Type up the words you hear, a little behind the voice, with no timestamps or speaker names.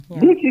Yeah.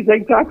 This is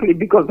exactly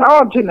because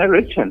our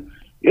generation,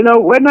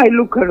 when I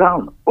look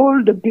around,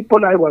 all the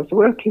people I was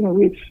working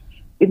with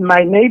in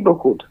my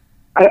neighborhood,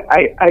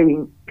 I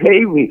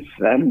play with,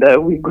 and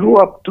we grew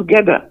up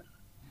together.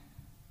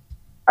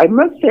 I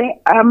must say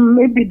I'm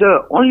maybe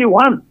the only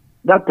one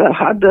that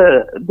had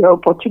the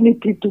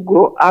opportunity to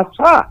go as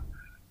far.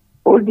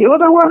 All the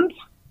other ones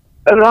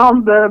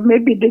around,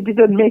 maybe they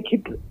didn't make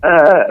it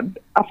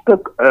after,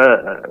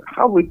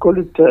 how we call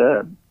it,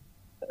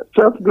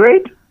 third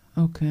grade.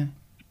 Okay.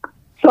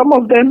 Some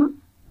of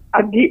them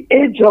at the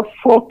age of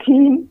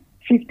 14,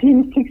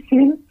 15,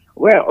 16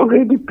 were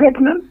already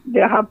pregnant.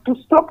 They had to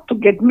stop to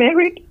get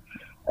married.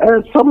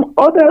 Some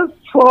others,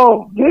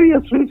 for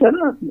various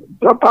reasons,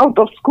 drop out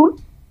of school.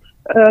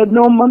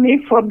 No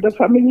money from the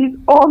families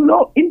or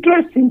no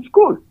interest in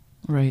school.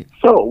 Right.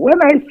 So when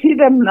I see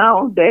them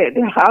now, they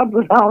have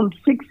around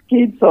 6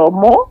 kids or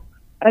more,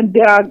 and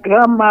they are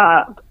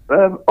grandma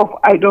of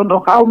I don't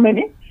know how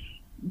many.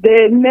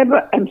 They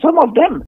never, and some of them